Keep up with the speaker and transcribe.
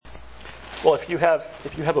Well, if you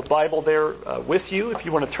have a Bible there with you, if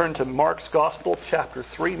you want to turn to Mark's Gospel, chapter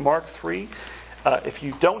 3, Mark 3. If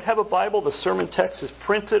you don't have a Bible, the sermon text is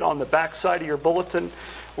printed on the back side of your bulletin.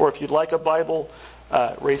 Or if you'd like a Bible,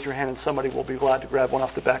 raise your hand and somebody will be glad to grab one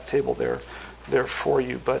off the back table there for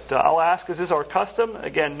you. But I'll ask, as is our custom,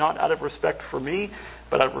 again, not out of respect for me,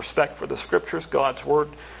 but out of respect for the Scriptures, God's Word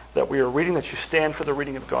that we are reading, that you stand for the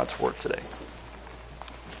reading of God's Word today.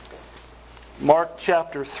 Mark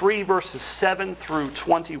chapter 3, verses 7 through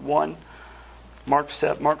 21. Mark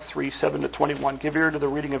 3, 7 to 21. Give ear to the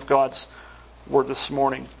reading of God's Word this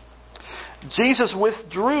morning. Jesus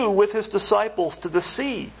withdrew with his disciples to the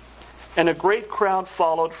sea, and a great crowd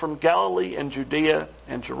followed from Galilee and Judea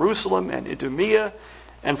and Jerusalem and Idumea,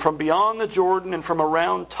 and from beyond the Jordan and from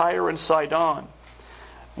around Tyre and Sidon.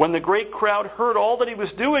 When the great crowd heard all that he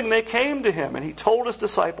was doing, they came to him, and he told his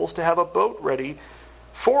disciples to have a boat ready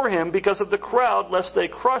for him because of the crowd, lest they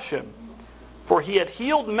crush him. For he had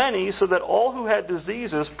healed many, so that all who had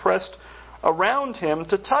diseases pressed around him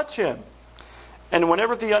to touch him. And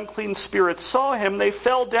whenever the unclean spirits saw him, they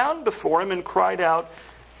fell down before him and cried out,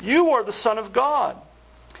 "You are the Son of God."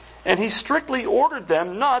 And he strictly ordered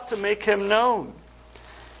them not to make him known.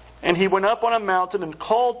 And he went up on a mountain and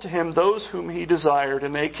called to him those whom he desired,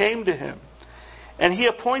 and they came to him. And he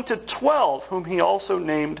appointed 12, whom he also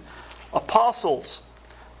named apostles,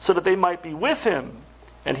 so that they might be with him,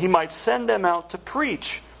 and he might send them out to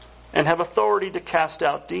preach, and have authority to cast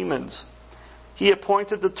out demons. He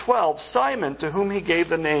appointed the 12, Simon, to whom he gave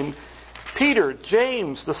the name Peter,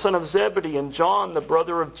 James, the son of Zebedee, and John, the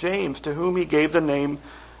brother of James, to whom he gave the name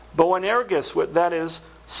Boanerges, that is,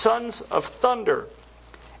 sons of thunder,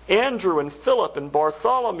 Andrew and Philip and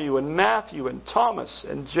Bartholomew and Matthew and Thomas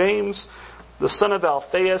and James, the son of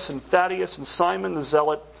Alphaeus, and Thaddeus and Simon the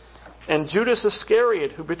Zealot, and Judas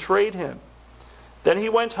Iscariot, who betrayed him. Then he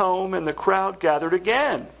went home, and the crowd gathered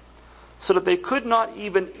again, so that they could not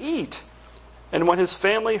even eat. And when his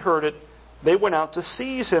family heard it, they went out to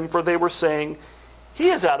seize him, for they were saying, "He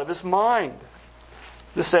is out of his mind."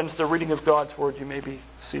 This ends the reading of God's Word. You may be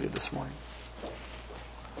seated this morning.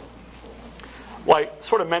 Well, I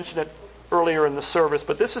sort of mentioned it earlier in the service,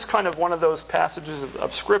 but this is kind of one of those passages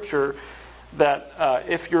of Scripture that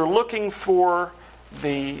if you're looking for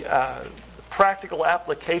the practical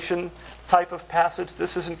application type of passage,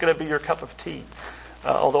 this isn't going to be your cup of tea.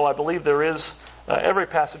 Although I believe there is, every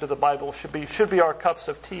passage of the Bible should be our cups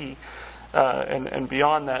of tea, and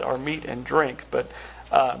beyond that, our meat and drink. But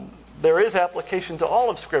there is application to all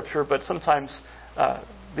of Scripture, but sometimes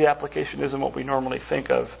the application isn't what we normally think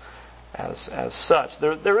of as such.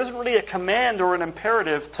 There isn't really a command or an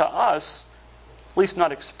imperative to us, at least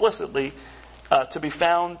not explicitly, to be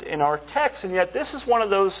found in our text. And yet this is one of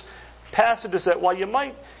those passages that while you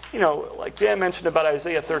might, like Dan mentioned about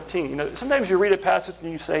Isaiah 13, sometimes you read a passage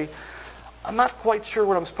and you say, I'm not quite sure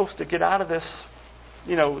what I'm supposed to get out of this,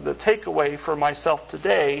 the takeaway for myself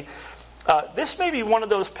today. This may be one of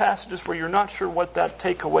those passages where you're not sure what that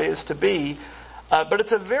takeaway is to be, but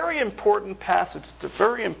it's a very important passage. It's a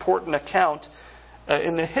very important account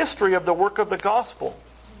in the history of the work of the gospel.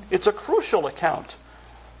 It's a crucial account,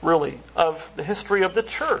 really, of the history of the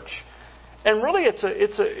church. And really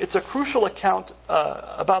it's a crucial account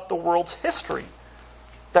about the world's history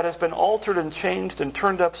that has been altered and changed and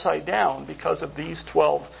turned upside down because of these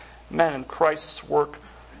 12 men and Christ's work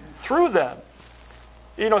through them.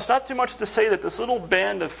 It's not too much to say that this little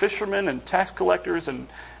band of fishermen and tax collectors and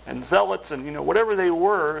zealots and whatever they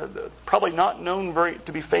were, probably not known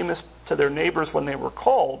to be famous to their neighbors when they were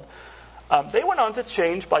called, they went on to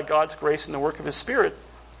change by God's grace and the work of His Spirit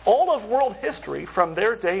all of world history from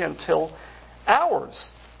their day until ours.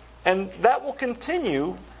 And that will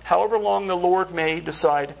continue however long the Lord may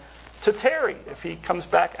decide to tarry. If He comes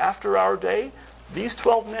back after our day, these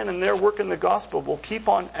 12 men and their work in the gospel will keep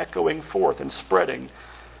on echoing forth and spreading,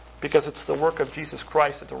 because it's the work of Jesus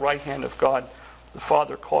Christ at the right hand of God the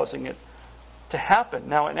Father causing it to happen.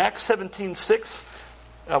 Now in Acts 17:6,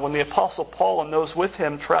 when the Apostle Paul and those with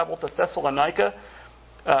him traveled to Thessalonica,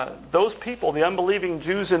 those people, the unbelieving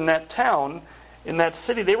Jews in that town, in that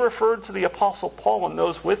city, they referred to the Apostle Paul and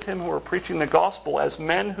those with him who were preaching the gospel as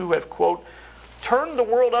men who have, quote, turned the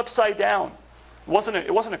world upside down.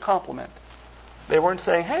 It wasn't a compliment. They weren't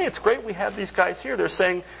saying, hey, it's great we have these guys here. They're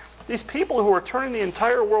saying, these people who are turning the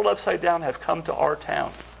entire world upside down have come to our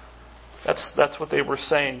town. That's what they were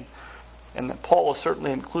saying. And that Paul is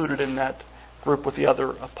certainly included in that group with the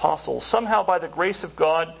other apostles. Somehow by the grace of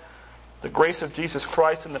God, the grace of Jesus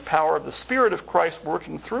Christ, and the power of the Spirit of Christ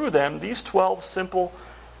working through them, these 12 simple,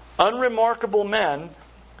 unremarkable men,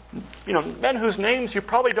 men whose names you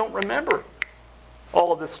probably don't remember,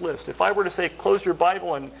 all of this list. If I were to say, close your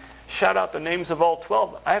Bible and shout out the names of all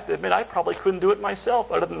 12, I have to admit I probably couldn't do it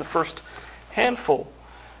myself other than the first handful.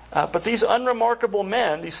 But these unremarkable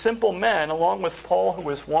men, these simple men, along with Paul, who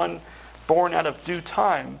was one born out of due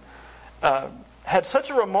time, had such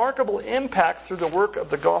a remarkable impact through the work of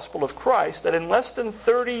the gospel of Christ that in less than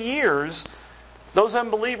 30 years, those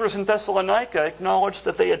unbelievers in Thessalonica acknowledged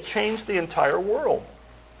that they had changed the entire world.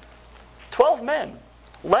 12 men,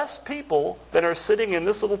 less people than are sitting in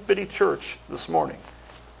this little bitty church this morning,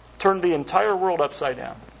 turned the entire world upside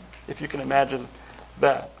down, if you can imagine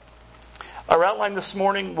that. Our outline this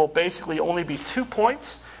morning will basically only be 2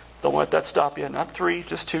 points. Don't let that stop you. Not 3,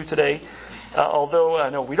 just 2 today. Although,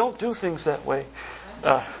 no, we don't do things that way.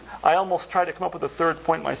 I almost tried to come up with a third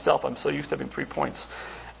point myself. I'm so used to having 3 points.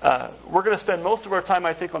 We're going to spend most of our time,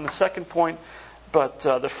 I think, on the second point. But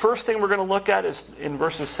the first thing we're going to look at is in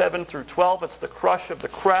verses 7 through 12. It's the crush of the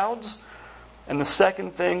crowds. And the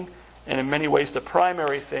second thing, and in many ways the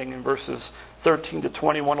primary thing, in verses 13 to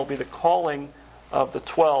 21 will be the calling of the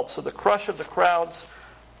 12. So the crush of the crowds,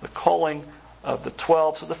 the calling of the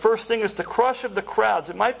 12. So the first thing is the crush of the crowds.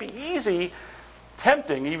 It might be easy,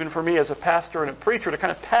 tempting, even for me as a pastor and a preacher, to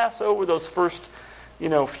kind of pass over those first,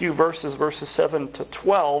 few verses 7 to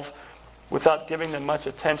 12, without giving them much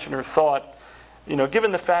attention or thought.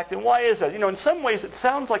 Given the fact, and why is that? In some ways it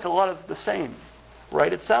sounds like a lot of the same,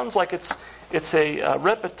 right? It sounds like it's a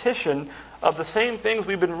repetition of the same things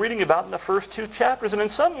we've been reading about in the first 2 chapters, and in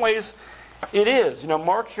some ways it is.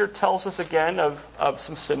 Mark here tells us again of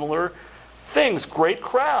some similar things. Great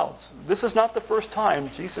crowds. This is not the first time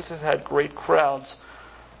Jesus has had great crowds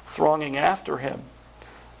thronging after him.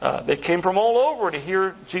 They came from all over to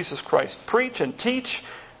hear Jesus Christ preach and teach.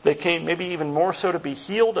 They came maybe even more so to be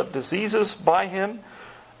healed of diseases by him.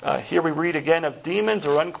 Here we read again of demons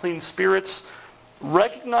or unclean spirits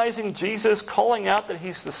recognizing Jesus, calling out that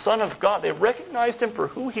he's the Son of God. They recognized him for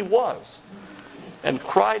who he was and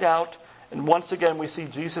cried out. And once again, we see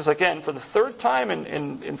Jesus again, for the third time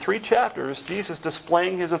in 3 chapters, Jesus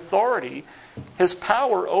displaying his authority, his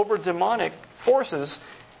power over demonic forces,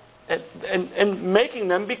 and making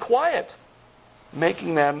them be quiet,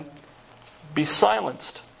 making them be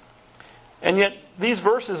silenced. And yet, these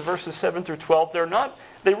verses 7 through 12,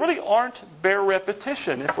 they really aren't bare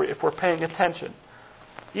repetition if we're paying attention.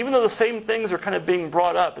 Even though the same things are kind of being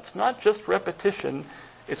brought up, it's not just repetition.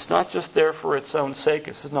 It's not just there for its own sake.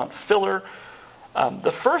 This is not filler.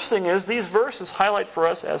 The first thing is these verses highlight for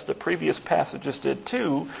us, as the previous passages did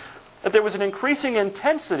too, that there was an increasing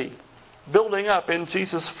intensity building up in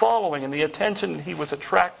Jesus' following and the attention he was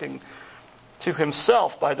attracting to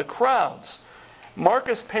himself by the crowds. Mark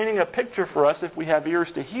is painting a picture for us, if we have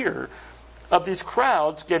ears to hear, of these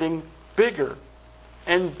crowds getting bigger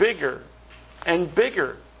and bigger and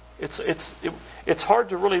bigger. It's hard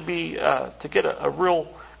to really to get a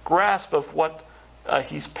real grasp of what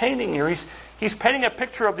he's painting here. He's painting a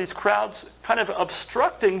picture of these crowds kind of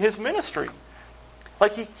obstructing his ministry.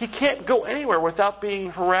 Like he can't go anywhere without being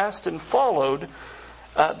harassed and followed.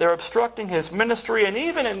 They're obstructing his ministry, and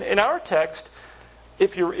even in our text,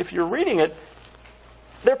 if you're reading it,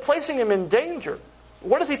 they're placing him in danger.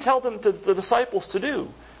 What does he tell the disciples to do?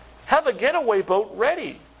 Have a getaway boat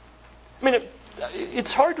ready. I mean,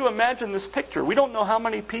 it's hard to imagine this picture. We don't know how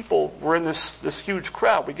many people were in this huge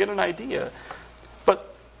crowd. We get an idea. But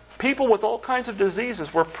people with all kinds of diseases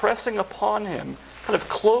were pressing upon him, kind of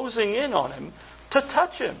closing in on him to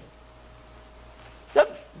touch him.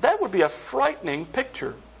 That would be a frightening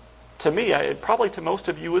picture to me, probably to most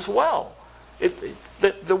of you as well.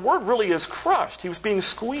 The word really is crushed. He was being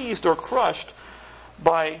squeezed or crushed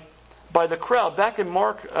by the crowd. Back in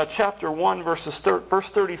Mark chapter 1, verse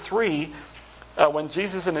 33, when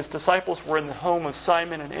Jesus and his disciples were in the home of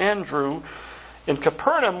Simon and Andrew in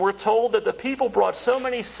Capernaum, we're told that the people brought so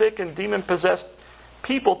many sick and demon-possessed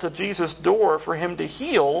people to Jesus' door for him to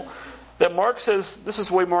heal that Mark says, this is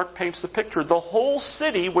the way Mark paints the picture, the whole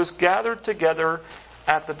city was gathered together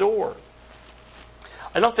at the door.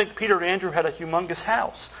 I don't think Peter and Andrew had a humongous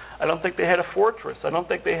house. I don't think they had a fortress. I don't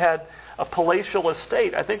think they had a palatial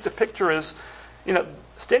estate. I think the picture is,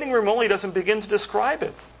 standing room only doesn't begin to describe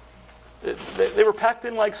it. They were packed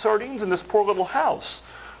in like sardines in this poor little house.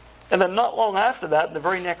 And then not long after that, in the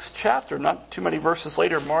very next chapter, not too many verses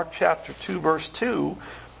later, Mark chapter 2, verse 2,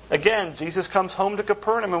 again, Jesus comes home to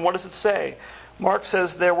Capernaum, and what does it say? Mark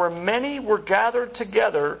says, there were many were gathered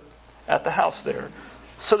together at the house there,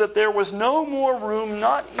 so that there was no more room,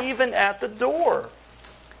 not even at the door.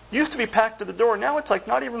 Used to be packed to the door. Now it's like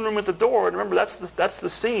not even room at the door. And remember, that's the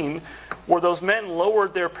scene where those men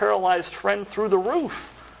lowered their paralyzed friend through the roof.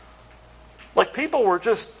 Like people were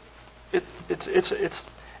just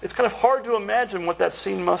it's kind of hard to imagine what that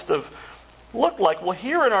scene must have looked like. Well,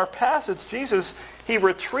 here in our passage, Jesus, he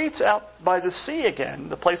retreats out by the sea again,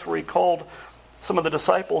 the place where he called some of the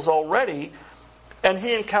disciples already, and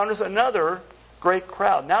he encounters another great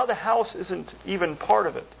crowd. Now the house isn't even part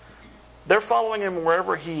of it. They're following him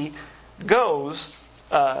wherever he goes,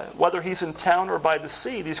 whether he's in town or by the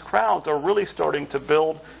sea. These crowds are really starting to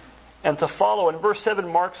build and to follow. In verse 7,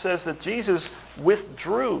 Mark says that Jesus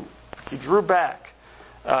withdrew. He drew back,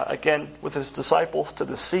 again, with his disciples to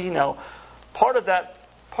the sea. Now, part of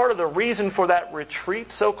the reason for that retreat,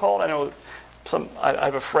 so-called, I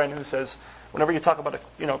have a friend who says, whenever you talk about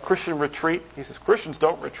a Christian retreat, he says, Christians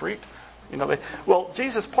don't retreat.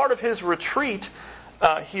 Jesus, part of his retreat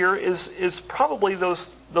here is probably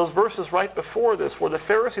those verses right before this, where the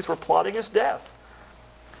Pharisees were plotting his death.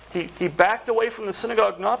 He backed away from the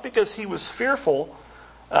synagogue not because he was fearful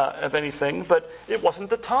of anything, but it wasn't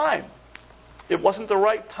the time. It wasn't the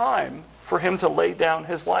right time for him to lay down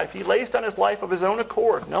his life. He lays down his life of his own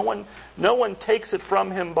accord. No one takes it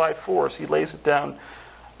from him by force. He lays it down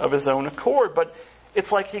of his own accord. But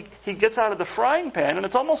it's like he gets out of the frying pan, and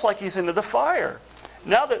it's almost like he's into the fire.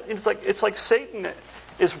 Now that it's like Satan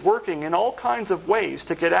is working in all kinds of ways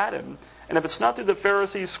to get at him. And if it's not through the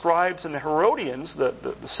Pharisees, scribes, and the Herodians,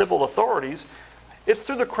 the civil authorities, it's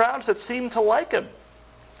through the crowds that seem to like him.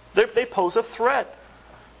 They pose a threat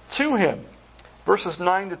to him. Verses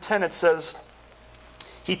 9 to 10, it says,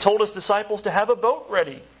 he told his disciples to have a boat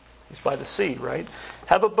ready. He's by the sea, right?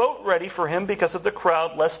 Have a boat ready for him because of the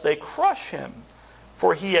crowd, lest they crush him.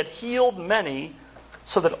 For he had healed many,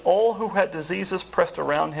 so that all who had diseases pressed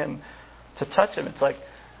around him to touch him. It's like,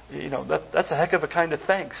 that's a heck of a kind of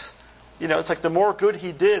thanks. It's like the more good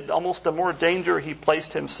he did, almost the more danger he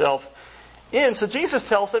placed himself in. So Jesus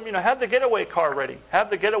tells them, have the getaway car ready. Have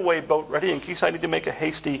the getaway boat ready in case I need to make a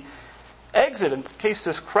hasty exit, in case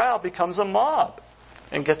this crowd becomes a mob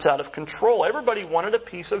and gets out of control. Everybody wanted a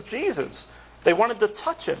piece of Jesus. They wanted to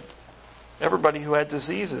touch him. Everybody who had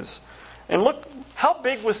diseases. And look, how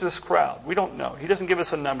big was this crowd? We don't know. He doesn't give us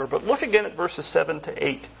a number. But look again at verses 7 to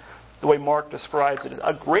 8, the way Mark describes it.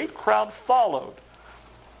 A great crowd followed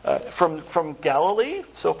from Galilee,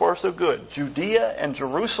 so far so good, Judea and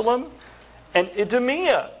Jerusalem, and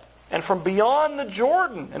Idumea, and from beyond the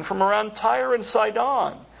Jordan, and from around Tyre and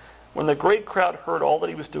Sidon. When the great crowd heard all that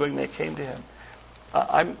he was doing, they came to him.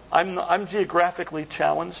 I'm geographically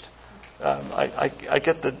challenged. I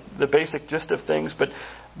get the basic gist of things, but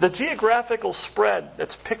the geographical spread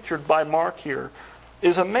that's pictured by Mark here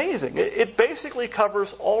is amazing. It basically covers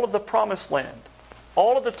all of the Promised Land,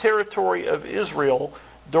 all of the territory of Israel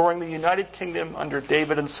during the United Kingdom under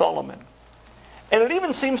David and Solomon. And it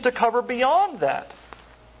even seems to cover beyond that.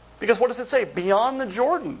 Because what does it say? Beyond the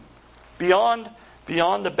Jordan. Beyond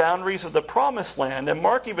the boundaries of the Promised Land. And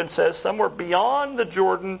Mark even says somewhere beyond the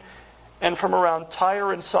Jordan and from around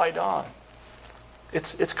Tyre and Sidon.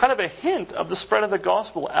 It's kind of a hint of the spread of the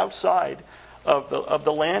gospel outside of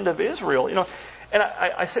the land of Israel. And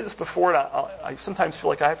I say this before, and I sometimes feel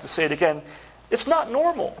like I have to say it again. It's not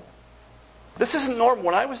normal. This isn't normal.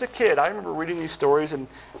 When I was a kid, I remember reading these stories and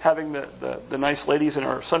having the nice ladies in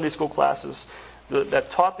our Sunday school classes that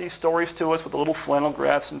taught these stories to us with the little flannel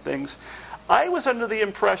graphs and things. I was under the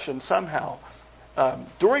impression somehow,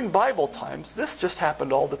 during Bible times, this just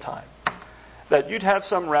happened all the time. That you'd have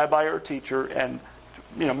some rabbi or teacher and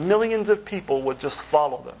millions of people would just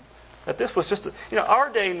follow them. That this was just,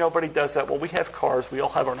 our day nobody does that. Well, we have cars. We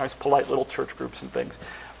all have our nice polite little church groups and things.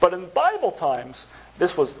 But in Bible times,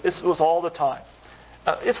 this was all the time.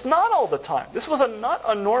 It's not all the time. This was not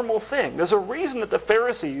a normal thing. There's a reason that the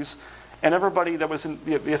Pharisees and everybody that was in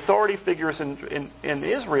the authority figures in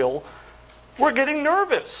Israel were getting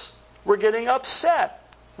nervous. We're getting upset.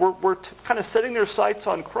 We're kind of setting their sights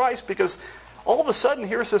on Christ because all of a sudden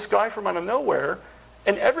here's this guy from out of nowhere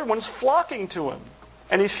and everyone's flocking to him.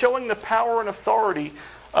 And he's showing the power and authority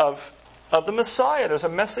of the Messiah. There's a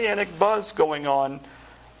messianic buzz going on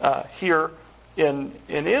here in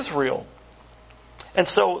Israel. And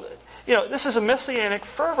so, this is a messianic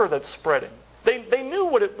fervor that's spreading. They knew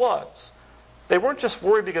what it was. They weren't just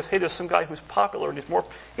worried because, hey, there's some guy who's popular and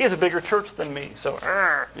he has a bigger church than me. So,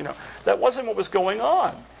 that wasn't what was going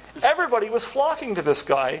on. Everybody was flocking to this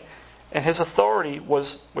guy, and his authority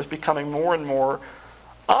was becoming more and more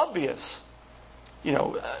obvious.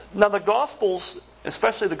 Now the Gospels,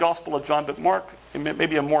 especially the Gospel of John, but Mark in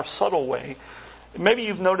maybe a more subtle way, maybe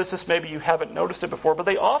you've noticed this, maybe you haven't noticed it before, but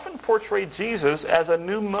they often portray Jesus as a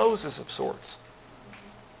new Moses of sorts.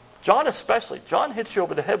 John especially. John hits you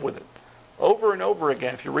over the head with it over and over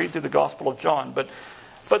again if you read through the Gospel of John. But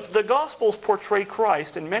But the Gospels portray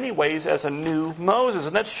Christ in many ways as a new Moses,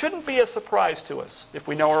 and that shouldn't be a surprise to us if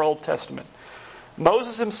we know our Old Testament.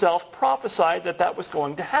 Moses himself prophesied that that was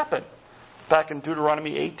going to happen. Back in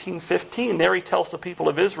Deuteronomy 18:15, there he tells the people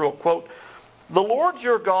of Israel, quote, "The Lord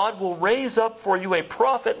your God will raise up for you a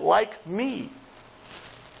prophet like me.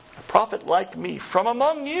 A prophet like me, from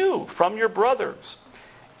among you, from your brothers.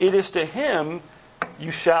 It is to him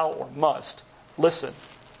you shall or must listen."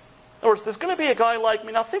 In other words, there's going to be a guy like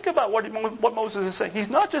me. Now think about what Moses is saying. He's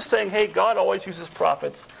not just saying, hey, God always uses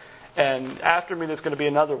prophets, and after me there's going to be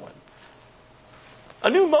another one. A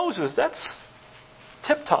new Moses, that's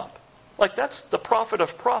tip-top. Like, that's the prophet of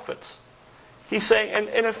prophets. He's saying,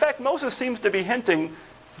 and in fact, Moses seems to be hinting,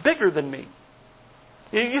 bigger than me.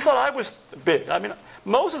 You thought I was big. I mean,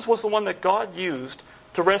 Moses was the one that God used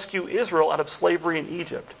to rescue Israel out of slavery in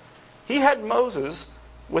Egypt. He had Moses,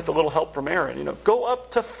 with a little help from Aaron, go up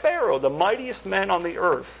to Pharaoh, the mightiest man on the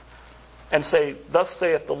earth, and say, "Thus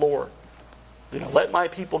saith the Lord, let my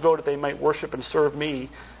people go that they might worship and serve me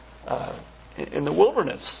in the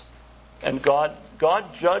wilderness." And God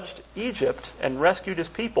judged Egypt and rescued his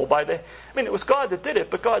people it was God that did it,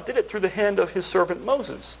 but God did it through the hand of his servant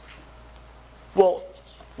Moses. Well,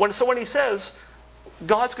 when he says,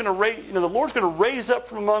 God's going to the Lord's going to raise up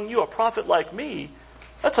from among you a prophet like me,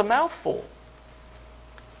 that's a mouthful.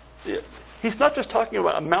 He's not just talking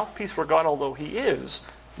about a mouthpiece for God, although he is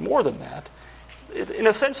more than that. In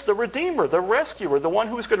a sense, the Redeemer, the rescuer, the one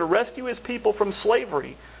who is going to rescue his people from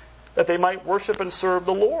slavery, that they might worship and serve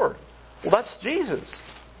the Lord. Well, that's Jesus.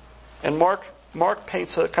 And Mark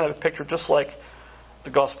paints a kind of a picture just like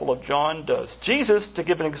the Gospel of John does. Jesus, to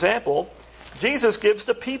give an example, Jesus gives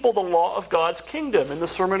the people the law of God's kingdom in the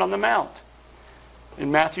Sermon on the Mount. In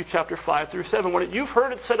Matthew chapter 5 through 7, when you've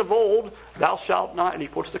heard it said of old, "Thou shalt not," and he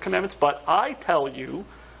quotes the commandments, "but I tell you,"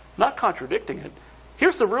 not contradicting it,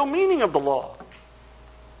 here's the real meaning of the law.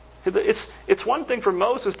 It's one thing for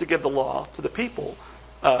Moses to give the law to the people,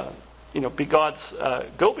 be God's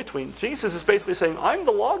go-between. Jesus is basically saying, I'm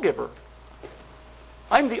the lawgiver.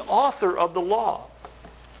 I'm the author of the law.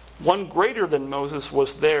 One greater than Moses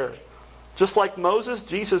was there. Just like Moses,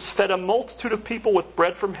 Jesus fed a multitude of people with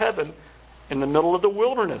bread from heaven in the middle of the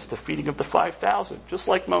wilderness, the feeding of the 5,000, just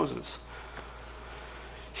like Moses.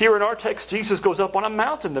 Here in our text, Jesus goes up on a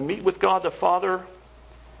mountain to meet with God the Father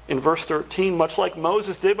in verse 13, much like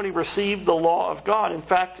Moses did when he received the law of God. In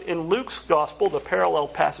fact, in Luke's Gospel, the parallel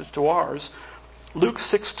passage to ours, Luke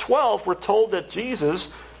 6:12, we're told that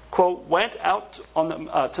Jesus, quote, went out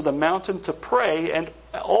to the mountain to pray, and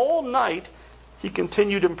all night he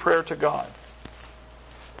continued in prayer to God.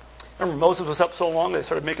 Remember, Moses was up so long they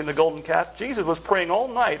started making the golden calf. Jesus was praying all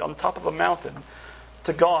night on top of a mountain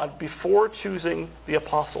to God before choosing the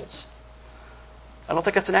apostles. I don't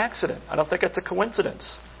think that's an accident. I don't think that's a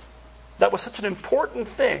coincidence. That was such an important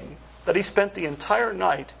thing that he spent the entire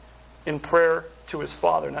night in prayer to his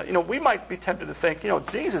Father. Now, we might be tempted to think,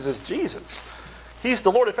 Jesus is Jesus. He's the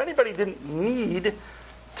Lord. If anybody didn't need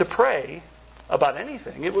to pray about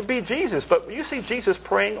anything, it would be Jesus. But you see Jesus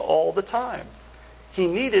praying all the time. He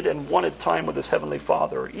needed and wanted time with his Heavenly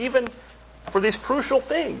Father, even for these crucial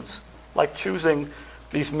things, like choosing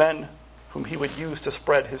these men whom he would use to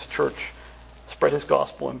spread his church, spread his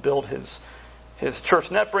gospel, and build his church.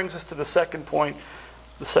 And that brings us to the second point,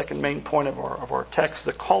 the second main point of our text,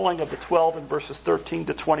 the calling of the 12 in verses 13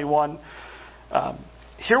 to 21.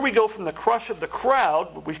 Here we go from the crush of the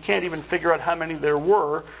crowd, but we can't even figure out how many there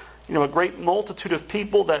were, a great multitude of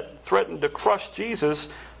people that threatened to crush Jesus,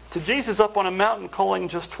 to Jesus up on a mountain calling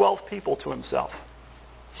just 12 people to himself.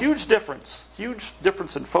 Huge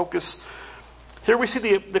difference in focus. Here we see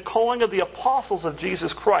the calling of the apostles of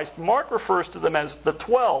Jesus Christ. Mark refers to them as the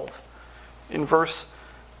 12 in verse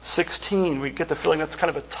 16. We get the feeling that's kind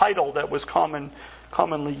of a title that was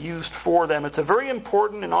commonly used for them. It's a very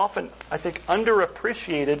important and often, I think,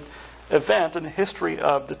 underappreciated event in the history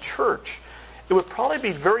of the church. It would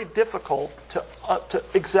probably be very difficult to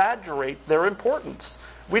exaggerate their importance.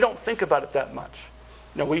 We don't think about it that much.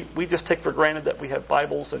 We just take for granted that we have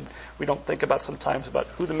Bibles, and we don't think about sometimes about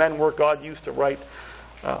who the men were God used to write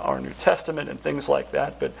our New Testament and things like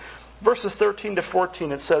that. But verses 13 to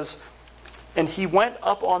 14, it says, "And he went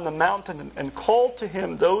up on the mountain and called to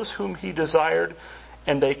him those whom he desired,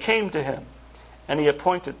 and they came to him. And he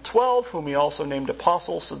appointed 12, whom he also named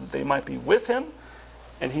apostles, so that they might be with him,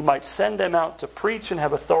 and he might send them out to preach and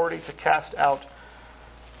have authority to cast out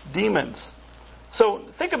demons." So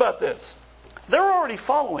think about this. They're already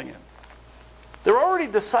following him. They're already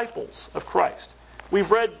disciples of Christ.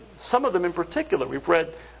 We've read some of them in particular. We've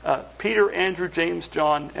read Peter, Andrew, James,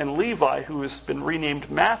 John, and Levi, who has been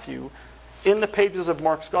renamed Matthew, in the pages of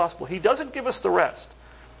Mark's Gospel. He doesn't give us the rest.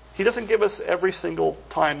 He doesn't give us every single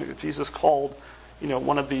time that Jesus called,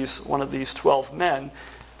 one of these 12 men.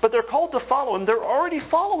 But they're called to follow him. They're already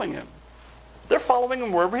following him. They're following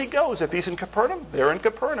him wherever he goes. If he's in Capernaum, they're in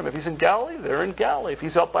Capernaum. If he's in Galilee, they're in Galilee. If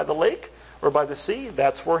he's out by the lake or by the sea,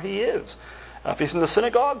 that's where he is. If he's in the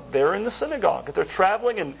synagogue, they're in the synagogue. If they're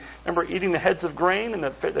traveling and, remember, eating the heads of grain and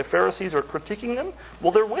the Pharisees are critiquing them,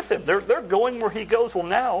 well, they're with him. They're going where he goes. Well,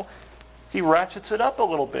 now he ratchets it up a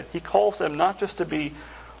little bit. He calls them not just to be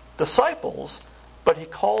disciples, but he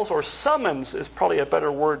calls, or summons is probably a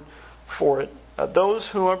better word for it, those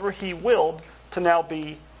whoever he willed to now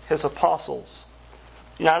be his apostles.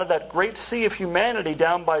 Out of that great sea of humanity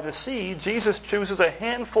down by the sea, Jesus chooses a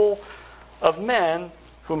handful of men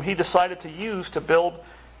whom he decided to use to build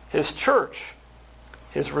his church,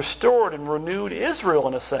 his restored and renewed Israel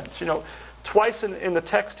in a sense. Twice in the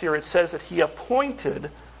text here it says that he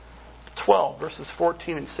appointed 12, verses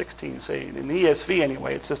 14 and 16, say in the ESV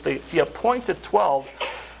anyway, it says he appointed 12.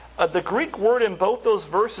 The Greek word in both those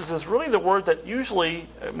verses is really the word that usually,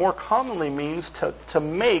 more commonly means to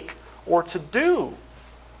make or to do.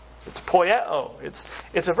 It's poieo.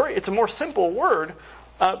 It's a more simple word,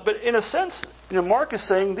 but in a sense, Mark is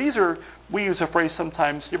saying we use a phrase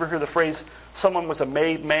sometimes. You ever hear the phrase, someone was a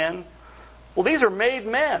made man? Well, these are made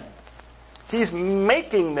men. He's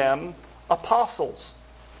making them apostles.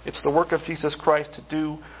 It's the work of Jesus Christ to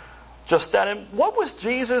do just that. And what was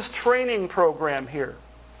Jesus' training program here?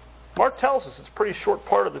 Mark tells us, it's a pretty short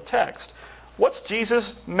part of the text. What's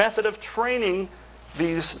Jesus' method of training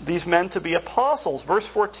these men to be apostles? Verse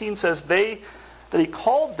 14 says that he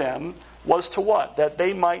called them was to what? That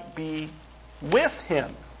they might be with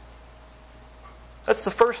him. That's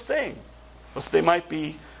the first thing. Was they might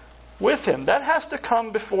be with him. That has to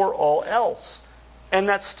come before all else. And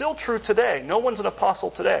that's still true today. No one's an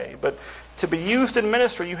apostle today. But to be used in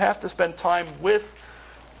ministry, you have to spend time with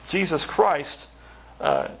Jesus Christ.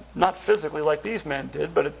 Not physically like these men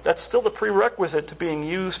did, but that's still the prerequisite to being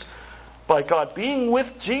used by God. Being with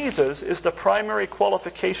Jesus is the primary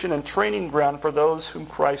qualification and training ground for those whom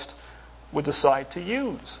Christ would decide to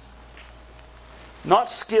use. Not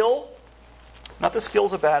skill. Not that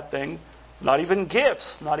skill's a bad thing. Not even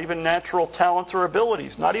gifts. Not even natural talents or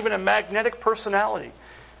abilities. Not even a magnetic personality.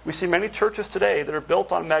 We see many churches today that are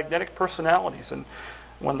built on magnetic personalities. And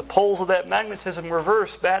when the poles of that magnetism reverse,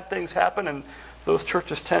 bad things happen and those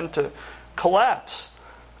churches tend to collapse.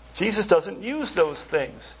 Jesus doesn't use those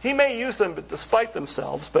things. He may use them despite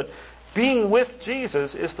themselves, but being with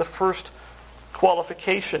Jesus is the first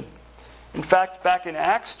qualification. In fact, back in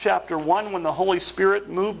Acts chapter 1, when the Holy Spirit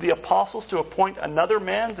moved the apostles to appoint another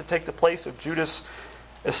man to take the place of Judas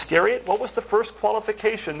Iscariot, what was the first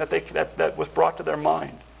qualification that was brought to their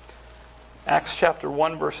mind? Acts chapter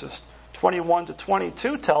 1, verses 21 to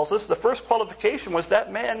 22 tells us the first qualification was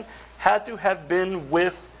that man had to have been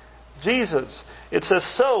with Jesus. It says,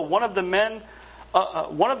 so one of the men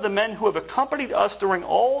who have accompanied us during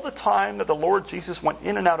all the time that the Lord Jesus went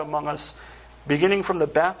in and out among us, beginning from the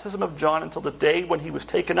baptism of John until the day when he was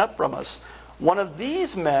taken up from us, one of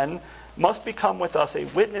these men must become with us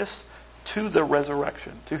a witness to the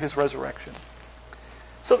resurrection, to his resurrection.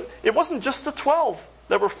 So it wasn't just the 12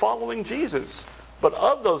 that were following Jesus, but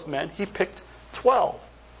of those men, he picked 12.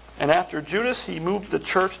 And after Judas, he moved the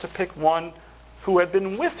church to pick one who had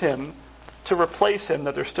been with him to replace him,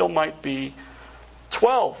 that there still might be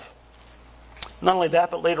 12. Not only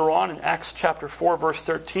that, but later on in Acts chapter 4, verse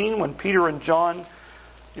 13, when Peter and John,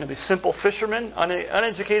 the simple fishermen,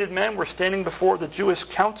 uneducated men, were standing before the Jewish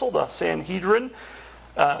council, the Sanhedrin,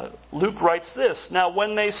 Luke writes this, now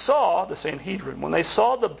when they saw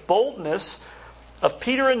the boldness of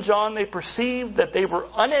Peter and John, they perceived that they were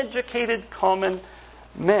uneducated common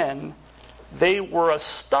men. They were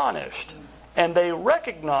astonished, and they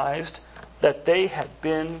recognized that they had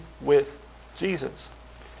been with Jesus.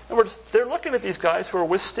 In other words, they're looking at these guys who are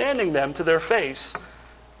withstanding them to their face,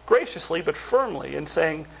 graciously but firmly, and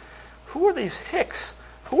saying, who are these hicks?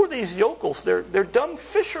 Who are these yokels? They're dumb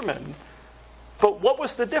fishermen. But what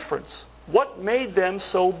was the difference? What made them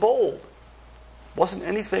so bold? Wasn't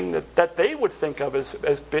anything that they would think of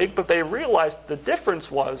as big, but they realized the difference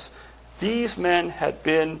was these men had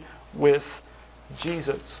been with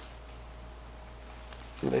Jesus.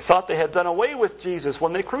 They thought they had done away with Jesus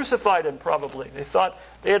when they crucified him, probably. They thought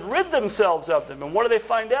they had rid themselves of them. And what do they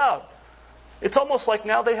find out? It's almost like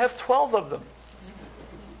now they have 12 of them.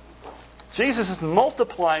 Jesus is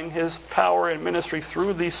multiplying his power and ministry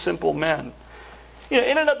through these simple men.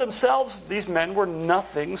 In and of themselves, these men were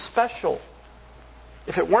nothing special.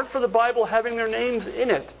 If it weren't for the Bible having their names in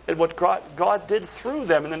it and what God did through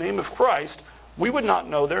them in the name of Christ, we would not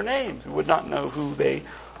know their names. We would not know who they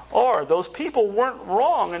are. Those people weren't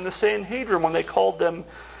wrong in the Sanhedrin when they called them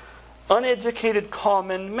uneducated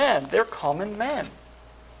common men. They're common men.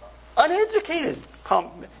 Uneducated.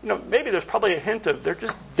 Maybe there's probably a hint of they're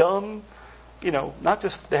just dumb. Not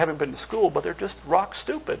just they haven't been to school, but they're just rock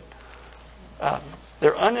stupid.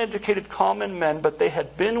 They're uneducated common men, but they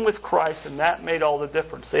had been with Christ, and that made all the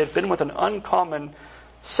difference. They had been with an uncommon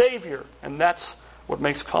Savior, and that's what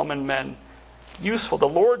makes common men useful. The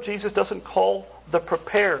Lord Jesus doesn't call the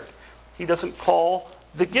prepared. He doesn't call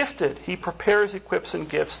the gifted. He prepares, equips, and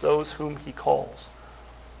gifts those whom He calls.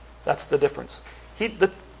 That's the difference.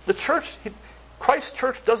 Christ's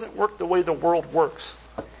church doesn't work the way the world works.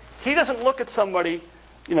 He doesn't look at somebody,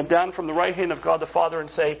 down from the right hand of God the Father and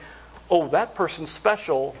say, "Oh, that person's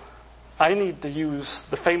special. I need to use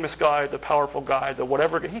the famous guy, the powerful guy, the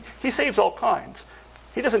whatever." He saves all kinds.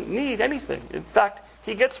 He doesn't need anything. In fact,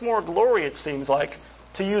 He gets more glory, it seems like,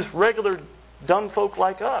 to use regular dumb folk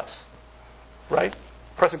like us. Right?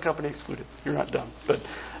 Present company excluded. You're not dumb. But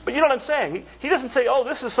you know what I'm saying? He doesn't say, "Oh,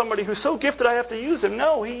 this is somebody who's so gifted I have to use him."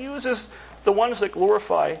 No, He uses the ones that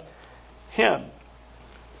glorify Him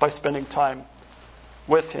by spending time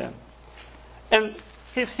with Him. And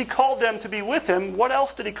He called them to be with Him. What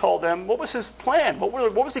else did He call them? What was His plan? What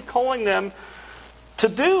was He calling them to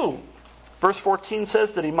do? Verse 14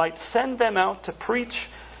 says that He might send them out to preach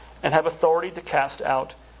and have authority to cast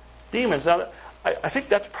out demons. Now, I think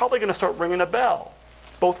that's probably going to start ringing a bell,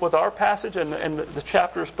 both with our passage and the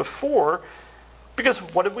chapters before, because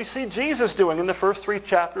what did we see Jesus doing in the first 3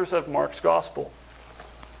 chapters of Mark's Gospel?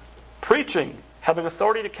 Preaching, having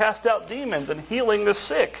authority to cast out demons, and healing the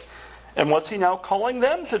sick. And what's He now calling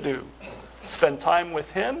them to do? Spend time with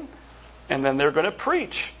Him, and then they're going to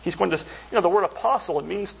preach. He's going to, the word apostle,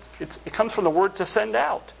 it comes from the word to send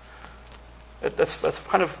out. That's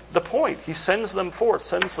kind of the point. He sends them forth,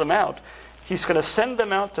 sends them out. He's going to send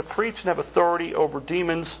them out to preach and have authority over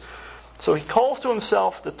demons. So He calls to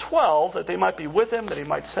Himself the 12 that they might be with Him, that He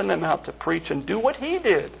might send them out to preach and do what He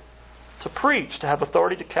did, to preach, to have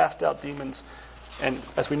authority to cast out demons. And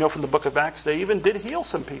as we know from the book of Acts, they even did heal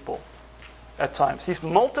some people at times. He's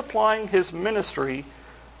multiplying His ministry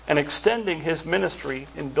and extending His ministry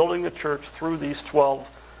in building the church through these 12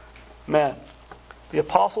 men. The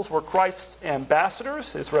apostles were Christ's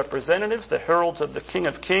ambassadors, His representatives, the heralds of the King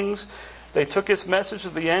of Kings. They took His message to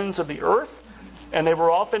the ends of the earth, and they were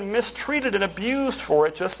often mistreated and abused for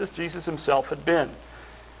it, just as Jesus Himself had been.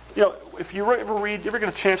 If you ever get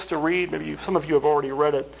a chance to read, maybe some of you have already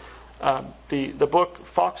read it, the book,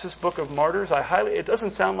 Fox's Book of Martyrs. It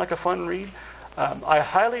doesn't sound like a fun read. I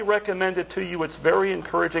highly recommend it to you. It's very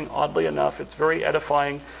encouraging, oddly enough. It's very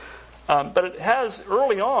edifying. But it has,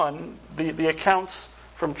 early on, the accounts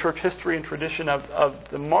from church history and tradition of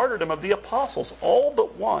the martyrdom of the apostles, all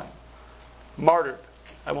but one martyred.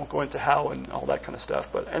 I won't go into how and all that kind of stuff.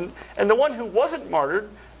 And the one who wasn't martyred,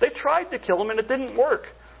 they tried to kill him and it didn't work.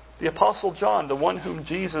 The Apostle John, the one whom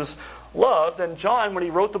Jesus loved. And John, when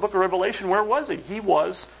he wrote the book of Revelation, where was he? He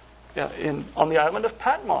was on the island of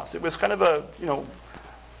Patmos. It was kind of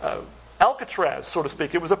Alcatraz, so to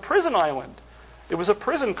speak. It was a prison island. It was a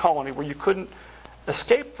prison colony where you couldn't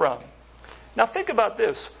escape from. Now think about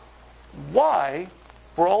this. Why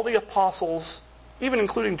were all the apostles, even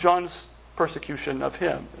including John's persecution of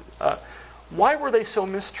him, why were they so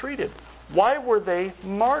mistreated? Why were they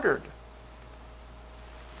martyred?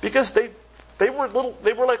 Because they were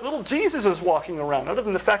like little Jesuses walking around. Other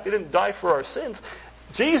than the fact they didn't die for our sins,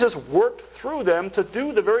 Jesus worked through them to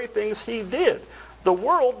do the very things He did. The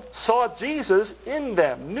world saw Jesus in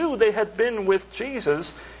them, knew they had been with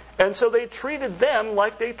Jesus, and so they treated them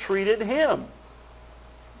like they treated Him.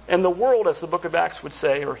 And the world, as the book of Acts would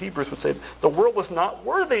say, or Hebrews would say, the world was not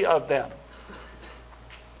worthy of them.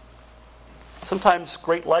 Sometimes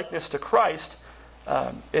great likeness to Christ,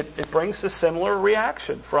 it brings a similar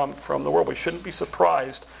reaction from the world. We shouldn't be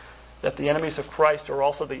surprised that the enemies of Christ are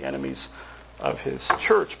also the enemies of His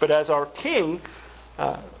church. But as our King,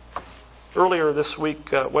 earlier this week,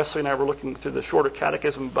 Wesley and I were looking through the shorter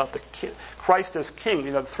catechism about Christ as King,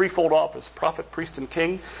 the threefold office, prophet, priest, and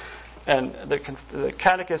king. And the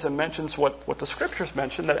catechism mentions what the Scriptures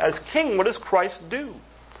mention, that as King, what does Christ do?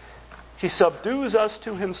 He subdues us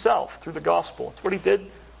to Himself through the gospel. It's what He did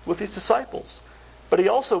with His disciples. But He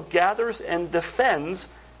also gathers and defends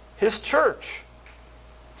His church.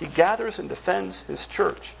 He gathers and defends His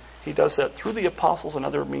church. He does that through the apostles and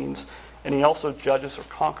other means. And He also judges or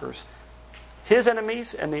conquers His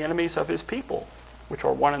enemies and the enemies of His people, which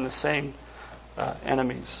are one and the same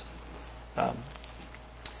enemies.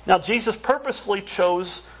 Now, Jesus purposefully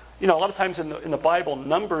chose, a lot of times in the Bible,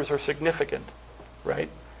 numbers are significant, right?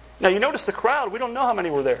 Now, you notice the crowd. We don't know how many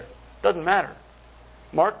were there. Doesn't matter.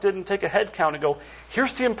 Mark didn't take a head count and go,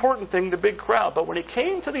 here's the important thing, the big crowd. But when he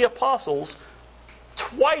came to the apostles,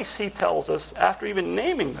 twice he tells us, after even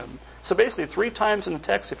naming them, so basically 3 times in the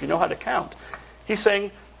text, if you know how to count, he's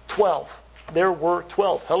saying 12. There were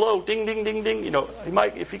 12. Hello, ding, ding, ding, ding. He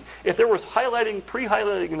might, if there was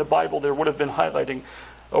pre-highlighting in the Bible, there would have been highlighting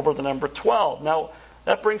over the number 12. Now,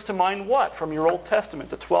 that brings to mind what? From your Old Testament,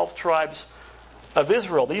 the 12 tribes of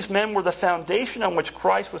Israel. These men were the foundation on which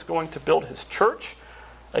Christ was going to build his church.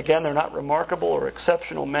 Again, they're not remarkable or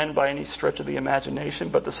exceptional men by any stretch of the imagination,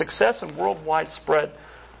 but the success and worldwide spread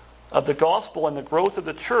of the gospel and the growth of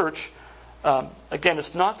the church, again,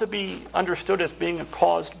 it's not to be understood as being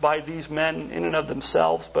caused by these men in and of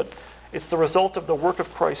themselves, but it's the result of the work of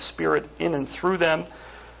Christ's Spirit in and through them.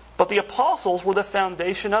 But the apostles were the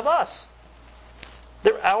foundation of us.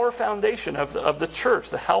 They're our foundation of the church,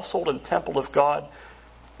 the household and temple of God.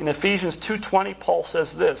 In Ephesians 2:20, Paul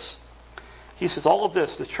says this. He says all of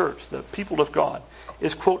this, the church, the people of God,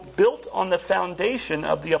 is, quote, built on the foundation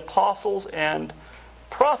of the apostles and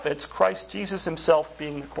prophets, Christ Jesus himself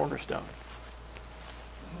being the cornerstone.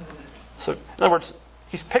 So, in other words,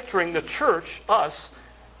 he's picturing the church, us,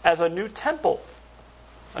 as a new temple,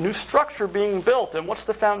 a new structure being built. And what's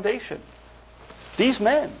the foundation? These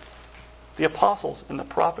men, the apostles and the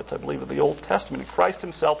prophets, I believe, of the Old Testament. And Christ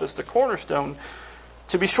himself is the cornerstone.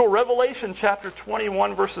 To be sure, Revelation chapter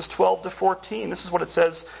 21, verses 12 to 14, this is what it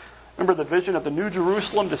says. Remember the vision of the New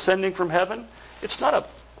Jerusalem descending from heaven? It's not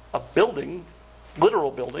a building,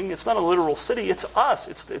 literal building. It's not a literal city. It's us.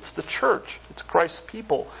 It's the church. It's Christ's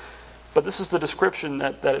people. But this is the description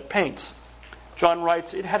that it paints. John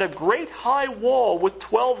writes, it had a great high wall with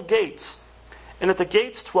 12 gates, and at the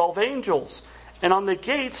gates 12 angels. And on the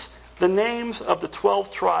gates the names of the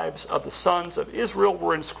 12 tribes of the sons of Israel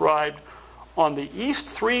were inscribed. On the east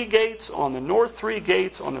 3 gates, on the north 3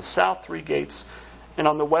 gates, on the south 3 gates, and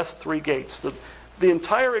on the west 3 gates. The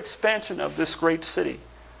entire expansion of this great city.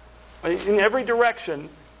 In every direction,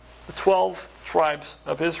 the 12 tribes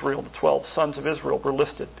of Israel, the 12 sons of Israel were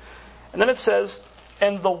listed. And then it says,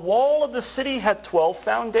 and the wall of the city had 12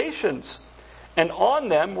 foundations, and on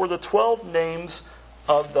them were the 12 names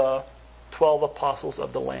of the 12 apostles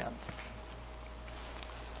of the Lamb.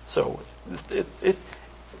 So,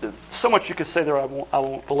 so much you could say there, I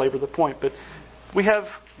won't belabor the point, but we have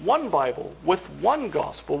one Bible with one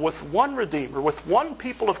gospel, with one Redeemer, with one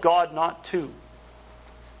people of God, not 2.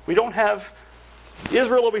 We don't have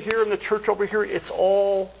Israel over here and the church over here. It's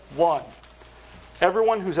all one.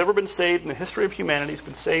 Everyone who's ever been saved in the history of humanity has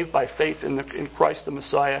been saved by faith in Christ the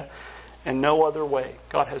Messiah and no other way.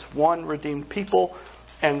 God has one redeemed people,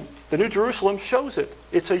 and the New Jerusalem shows it.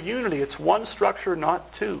 It's a unity. It's one structure, not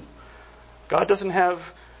 2. God doesn't have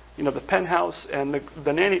the penthouse and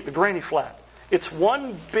the granny flat. It's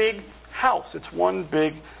one big house. It's one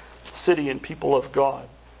big city and people of God.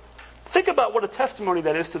 Think about what a testimony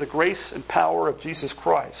that is to the grace and power of Jesus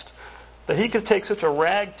Christ. That he could take such a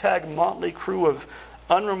ragtag, motley crew of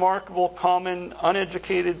unremarkable, common,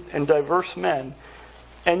 uneducated, and diverse men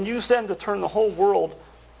and use them to turn the whole world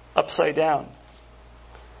upside down.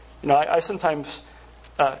 I sometimes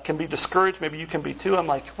can be discouraged. Maybe you can be too. I'm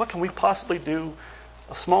like, what can we possibly do?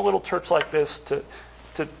 A small little church like this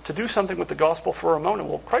to do something with the gospel for a moment.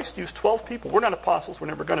 Well, Christ used 12 people. We're not apostles. We're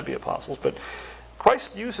never going to be apostles. But Christ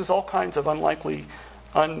uses all kinds of unlikely,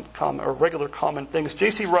 uncommon, or regular common things.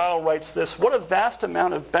 J.C. Ryle writes this, what a vast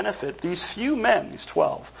amount of benefit these few men, these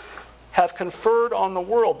 12, have conferred on the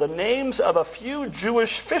world. The names of a few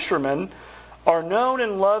Jewish fishermen are known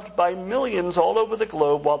and loved by millions all over the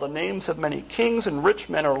globe, while the names of many kings and rich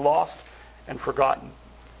men are lost and forgotten.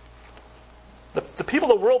 The people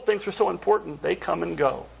the world thinks are so important, they come and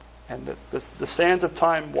go. And the sands of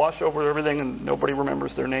time wash over everything and nobody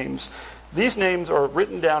remembers their names. These names are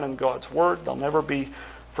written down in God's Word. They'll never be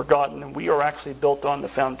forgotten. And we are actually built on the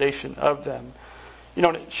foundation of them.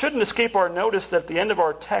 And it shouldn't escape our notice that at the end of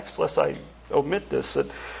our text, lest I omit this, that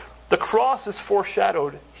the cross is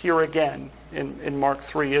foreshadowed here again in Mark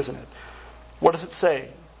 3, isn't it? What does it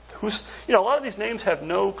say? A lot of these names have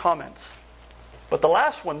no comments. But the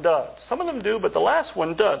last one does. Some of them do, but the last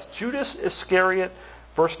one does. Judas Iscariot,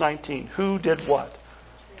 verse 19. Who did what?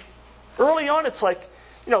 Early on, it's like,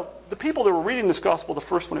 the people that were reading this gospel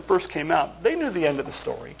when it first came out, they knew the end of the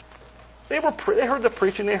story. They heard the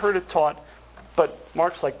preaching, they heard it taught. But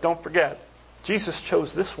Mark's like, don't forget, Jesus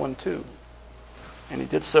chose this one too. And he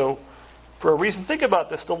did so for a reason. Think about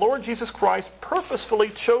this. The Lord Jesus Christ purposefully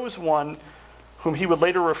chose one whom he would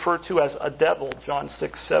later refer to as a devil, John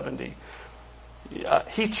 6:70.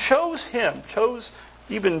 He chose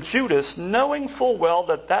even Judas, knowing full well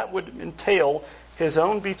that that would entail his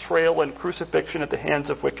own betrayal and crucifixion at the hands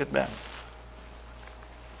of wicked men.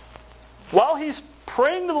 While he's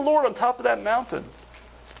praying to the Lord on top of that mountain,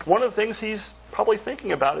 one of the things he's probably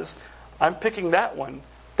thinking about is, I'm picking that one.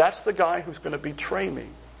 That's the guy who's going to betray me.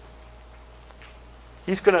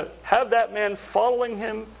 He's going to have that man following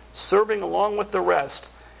him, serving along with the rest,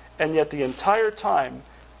 and yet the entire time,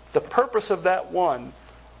 the purpose of that one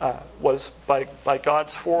was by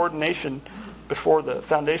God's foreordination before the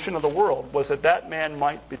foundation of the world, was that that man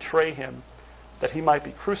might betray him, that he might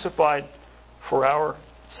be crucified for our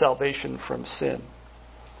salvation from sin.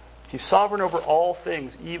 He's sovereign over all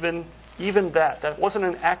things, even that. That wasn't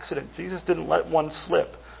an accident. Jesus didn't let one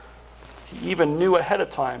slip. He even knew ahead of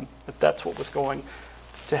time that that's what was going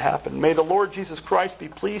to happen. May the Lord Jesus Christ be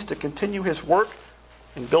pleased to continue his work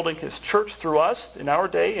in building his church through us, in our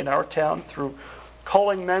day, in our town, through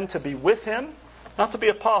calling men to be with him, not to be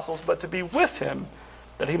apostles, but to be with him,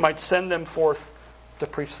 that he might send them forth to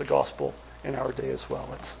preach the gospel in our day as well.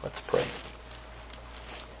 Let's pray.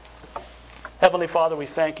 Heavenly Father, we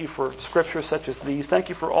thank you for scriptures such as these. Thank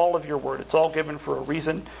you for all of your word. It's all given for a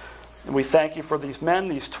reason. And we thank you for these men,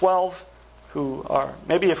 these 12, who are,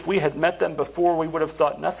 maybe if we had met them before, we would have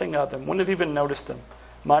thought nothing of them, wouldn't have even noticed them,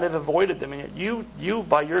 might have avoided them. And yet you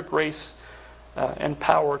by your grace and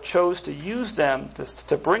power, chose to use them,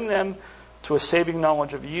 to bring them to a saving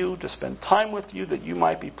knowledge of you, to spend time with you, that you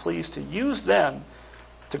might be pleased to use them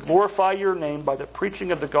to glorify your name by the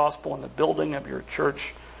preaching of the gospel and the building of your church.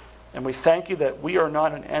 And we thank you that we are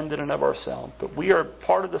not an end in and of ourselves, but we are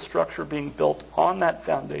part of the structure being built on that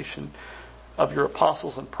foundation of your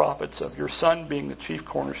apostles and prophets, of your Son being the chief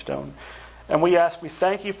cornerstone. And we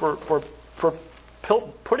thank you for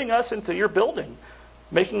putting us into your building,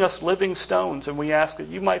 making us living stones. And we ask that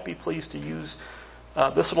you might be pleased to use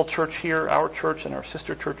this little church here, our church, and our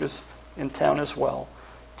sister churches in town as well,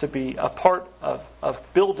 to be a part of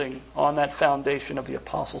building on that foundation of the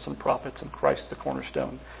apostles and prophets and Christ the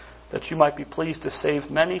cornerstone, that you might be pleased to save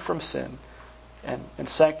many from sin and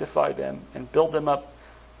sanctify them and build them up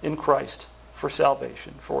in Christ for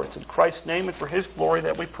salvation. For it's in Christ's name and for his glory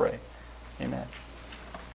that we pray. Amen.